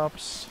the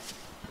crops,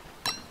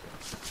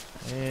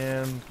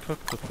 and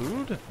cook the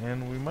food,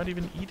 and we might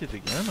even eat it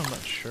again, I'm not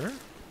sure.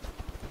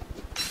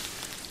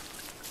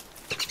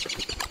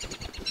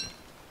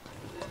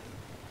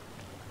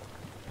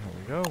 There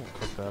we go, we'll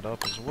cook that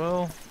up as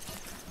well.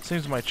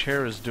 Seems my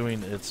chair is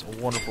doing its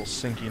wonderful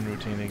sinking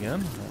routine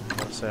again. I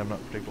gotta say I'm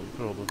not particularly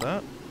thrilled with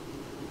that.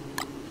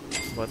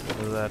 But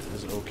that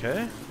is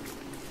okay.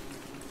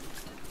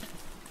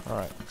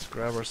 Alright, let's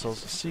grab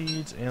ourselves the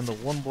seeds and the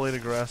one blade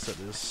of grass that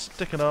is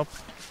sticking up.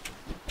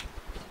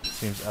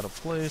 Seems out of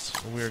place.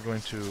 We are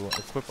going to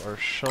equip our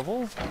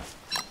shovel.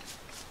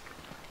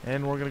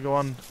 And we're going to go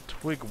on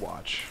twig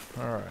watch.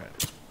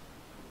 Alright.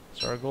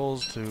 So our goal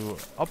is to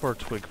up our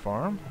twig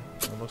farm.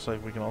 It looks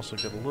like we can also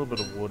get a little bit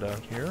of wood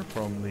out here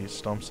from the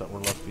stumps that were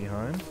left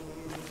behind.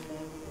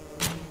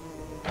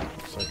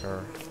 Looks like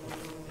our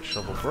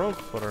shovel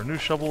broke, but our new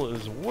shovel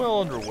is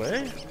well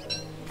underway.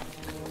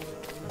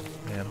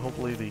 And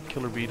hopefully the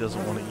killer bee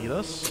doesn't want to eat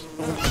us. It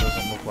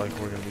doesn't look like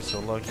we're going to be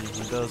so lucky.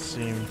 He does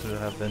seem to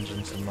have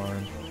vengeance in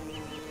mind.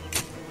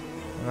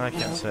 And I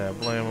can't say I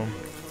blame him.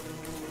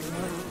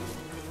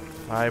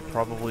 I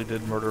probably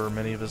did murder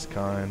many of his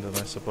kind, and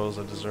I suppose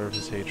I deserve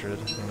his hatred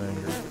and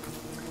anger.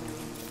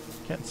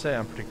 Can't say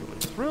I'm particularly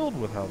thrilled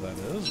with how that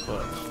is,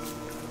 but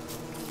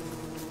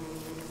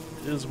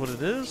it is what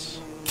it is.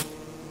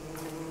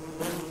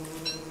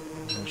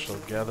 I shall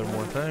gather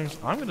more things.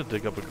 I'm going to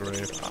dig up a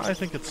grave. I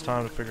think it's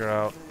time to figure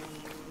out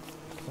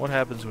what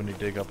happens when you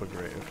dig up a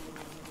grave.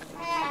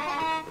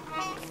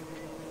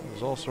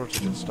 There's all sorts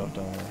of good stuff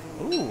down there.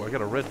 Ooh, I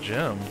got a red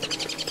gem.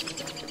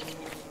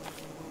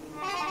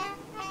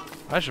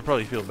 I should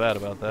probably feel bad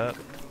about that.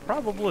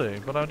 Probably,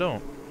 but I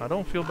don't. I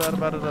don't feel bad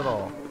about it at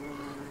all.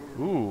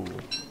 Ooh,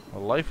 a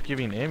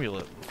life-giving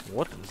amulet.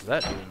 What does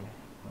that do?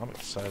 I'm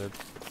excited.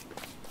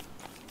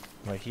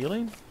 Am I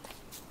healing?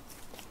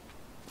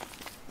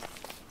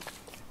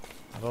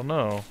 I don't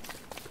know.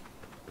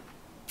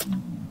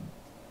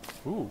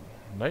 Ooh,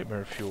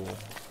 nightmare fuel.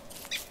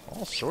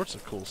 All sorts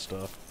of cool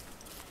stuff.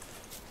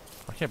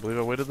 I can't believe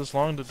I waited this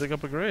long to dig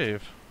up a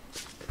grave.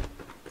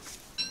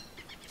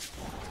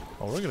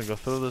 Well, we're gonna go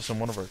throw this in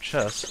one of our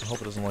chests. I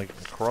hope it doesn't, like,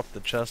 corrupt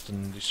the chest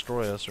and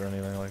destroy us or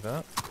anything like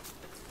that.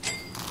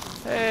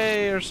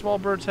 Hey, our small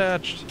bird's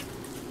hatched.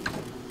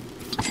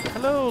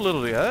 Hello,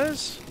 little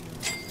guys.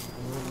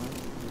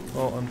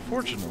 Well,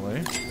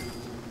 unfortunately,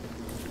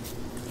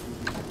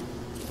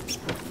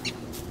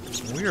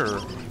 we are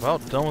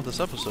about done with this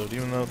episode,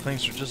 even though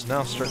things are just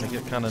now starting to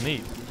get kind of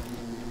neat.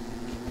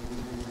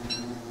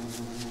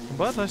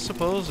 But I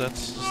suppose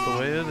that's just the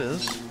way it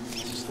is.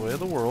 It's just the way of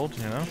the world,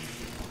 you know?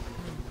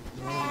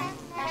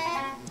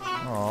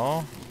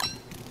 Aww.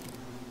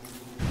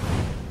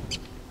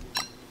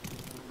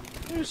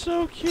 You're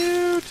so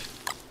cute!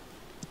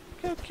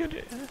 Look how cute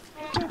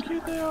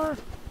they are!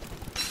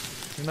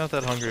 You're not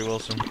that hungry,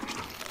 Wilson.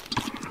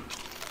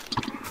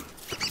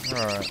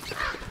 Alright.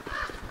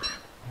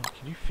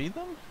 Can you feed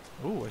them?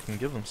 Ooh, I can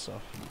give them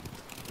stuff.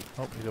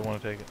 Oh, you don't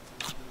want to take it.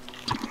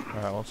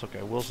 Alright, well, it's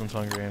okay. Wilson's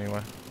hungry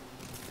anyway.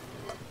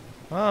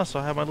 Ah, so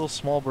I have my little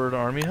small bird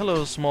army.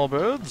 Hello, small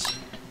birds!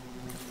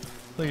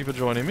 Thank you for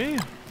joining me.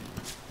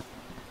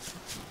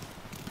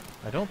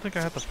 I don't think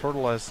I have to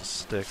fertilize the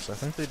sticks. I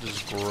think they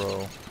just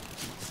grow.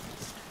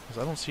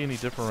 Because I don't see any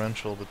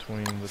differential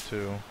between the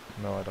two.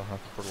 No, I don't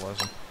have to fertilize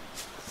them.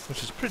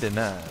 Which is pretty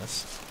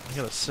nice. I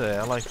gotta say,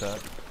 I like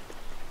that.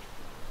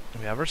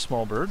 We have our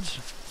small birds.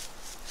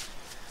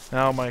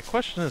 Now, my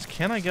question is,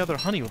 can I gather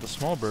honey with the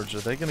small birds? Or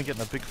are they gonna get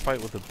in a big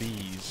fight with the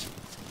bees?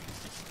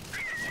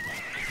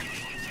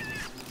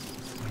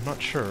 I'm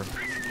not sure.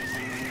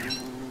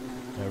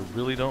 I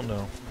really don't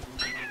know.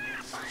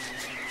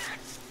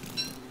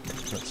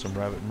 Got some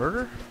rabbit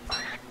murder.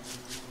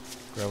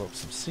 Grab up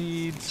some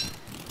seeds.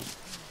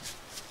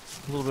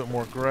 A little bit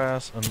more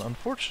grass. And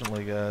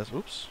unfortunately, guys,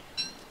 oops.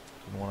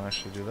 Didn't want to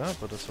actually do that,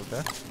 but it's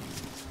okay.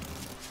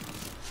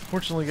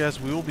 Fortunately, guys,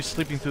 we will be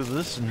sleeping through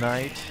this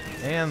night,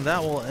 and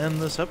that will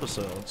end this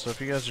episode. So if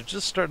you guys are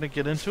just starting to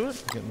get into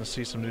it, getting to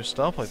see some new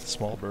stuff, like the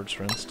small birds,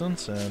 for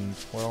instance, and,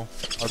 well,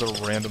 other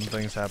random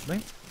things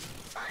happening,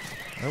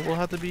 It will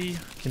have to be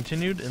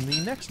continued in the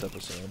next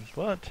episode,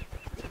 but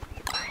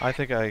I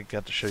think I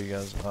got to show you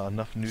guys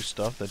enough new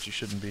stuff that you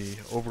shouldn't be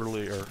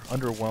overly or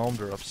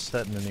underwhelmed or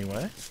upset in any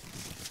way.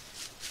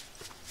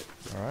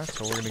 Alright,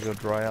 so we're going to go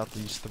dry out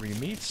these 3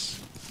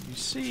 meats. You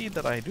see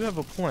that I do have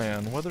a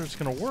plan. Whether it's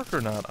going to work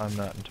or not, I'm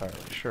not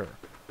entirely sure.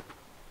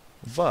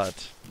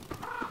 But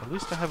at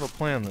least I have a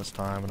plan this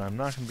time, and I'm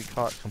not going to be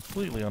caught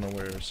completely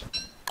unawares.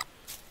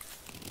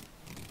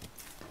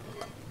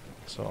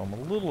 So I'm a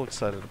little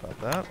excited about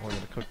that. We're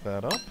going to cook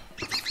that up.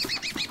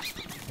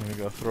 I'm going to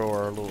go throw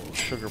our little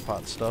sugar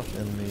pot stuff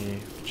in the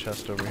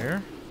chest over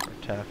here. Our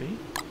taffy.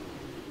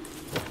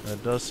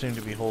 That does seem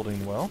to be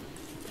holding well.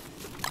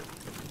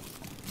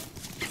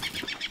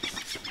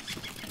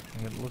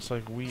 And it looks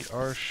like we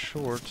are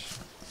short.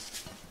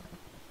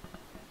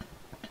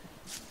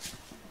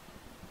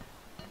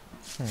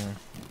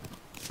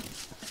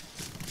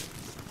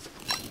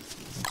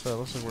 So it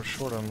looks like we're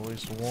short on at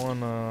least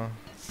one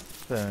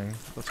thing.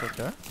 That's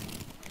okay.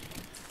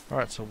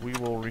 Alright, so we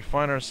will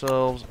refine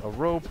ourselves a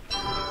rope.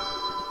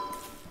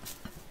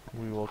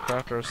 We will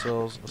craft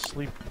ourselves a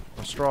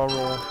straw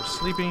roll for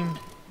sleeping.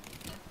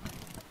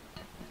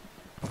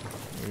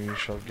 We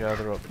shall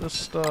gather up this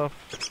stuff.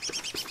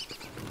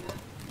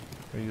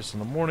 We use in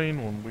the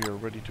morning when we are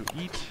ready to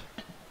eat.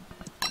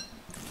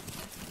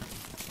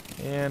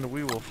 And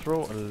we will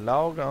throw a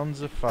log on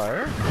the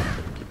fire.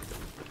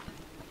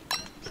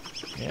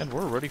 And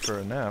we're ready for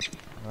a nap.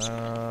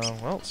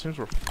 Well, it seems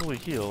we're fully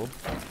healed.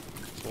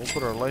 So we'll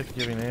put our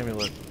life-giving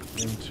amulet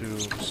into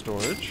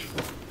storage.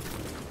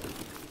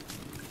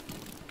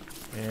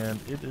 And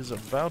it is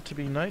about to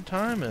be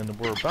nighttime, and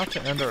we're about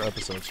to end our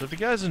episode. So if you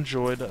guys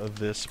enjoyed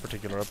this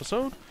particular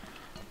episode,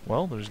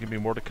 well, there's going to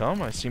be more to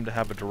come. I seem to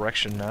have a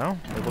direction now.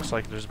 It looks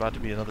like there's about to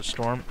be another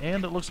storm,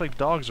 and it looks like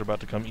dogs are about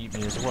to come eat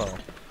me as well.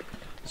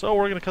 So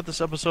we're going to cut this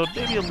episode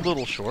maybe a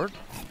little short,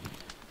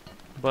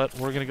 but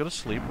we're going to go to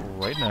sleep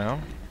right now,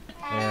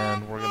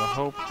 and we're going to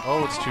hope...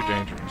 Oh, it's too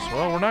dangerous.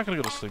 Well, we're not going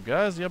to go to sleep,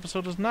 guys. The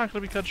episode is not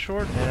going to be cut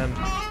short, and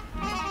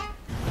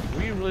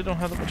we really don't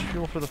have that much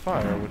fuel for the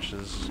fire, which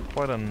is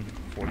quite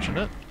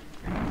unfortunate.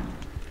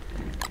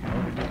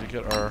 Well, we need to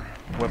get our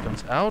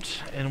weapons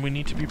out, and we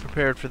need to be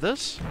prepared for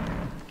this.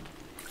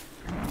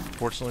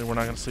 Fortunately, we're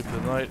not going to sleep through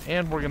the night,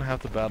 and we're going to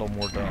have to battle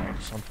more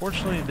dogs.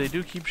 Unfortunately, they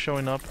do keep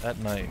showing up at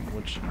night,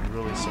 which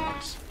really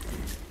sucks.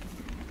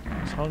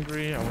 It's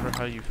hungry. I wonder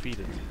how you feed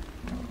it.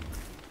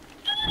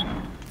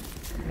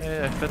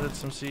 Hey, I fed it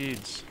some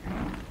seeds.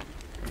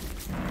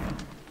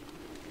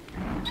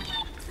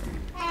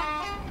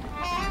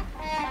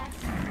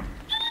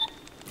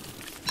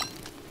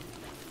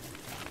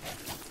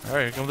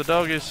 Alright, here come the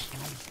doggies.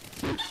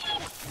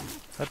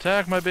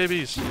 Attack my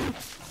babies.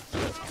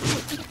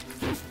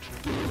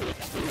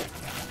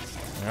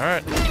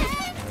 Alright.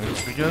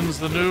 This begins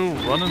the new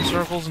run in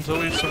circles until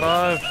we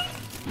survive.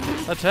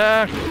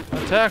 Attack!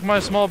 Attack my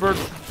small bird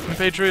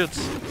compatriots!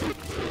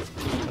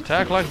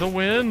 Attack like the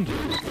wind!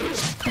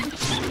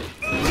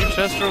 Leave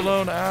Chester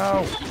alone,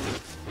 ow!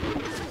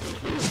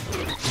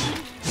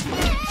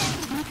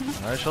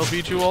 I shall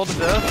beat you all to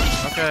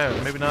death.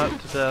 Okay, maybe not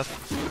to death.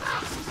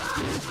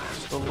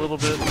 Just a little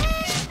bit.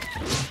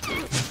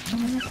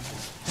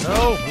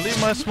 No! Leave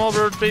my small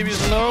bird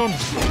babies alone!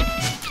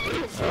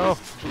 Oh.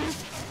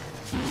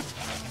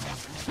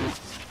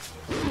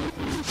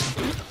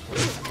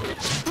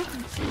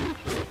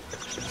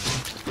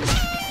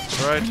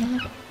 Right.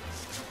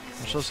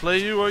 I shall slay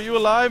you. Are you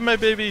alive, my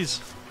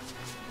babies?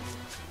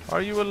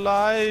 Are you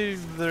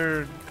alive?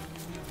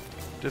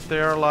 If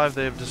they are alive,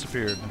 they have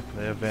disappeared.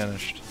 They have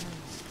vanished.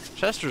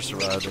 Chester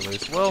survived, at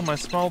least. Well, my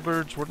small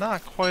birds were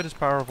not quite as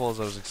powerful as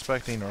I was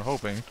expecting or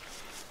hoping.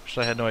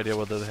 Actually, I had no idea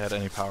whether they had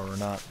any power or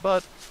not.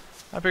 But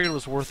I figured it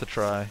was worth a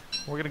try.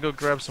 We're going to go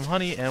grab some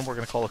honey, and we're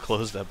going to call it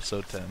closed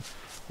episode 10.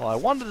 Well, I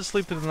wanted to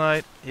sleep through the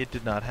night. It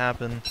did not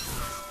happen.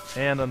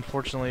 And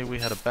unfortunately, we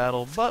had a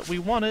battle, but we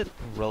won it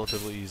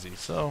relatively easy.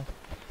 So,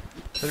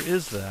 there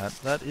is that.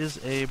 That is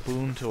a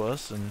boon to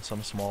us in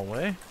some small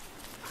way.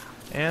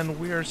 And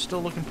we are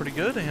still looking pretty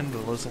good, and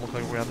it doesn't look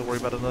like we have to worry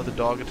about another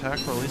dog attack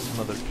for at least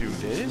another few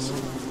days.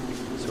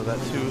 So that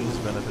too is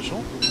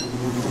beneficial.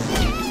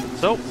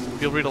 So,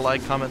 feel free to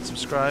like, comment,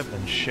 subscribe,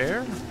 and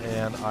share.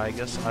 And I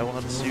guess I will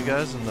have to see you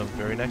guys in the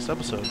very next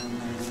episode.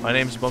 My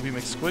name is Bumpy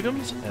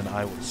McSquigums, and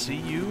I will see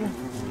you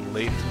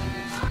later.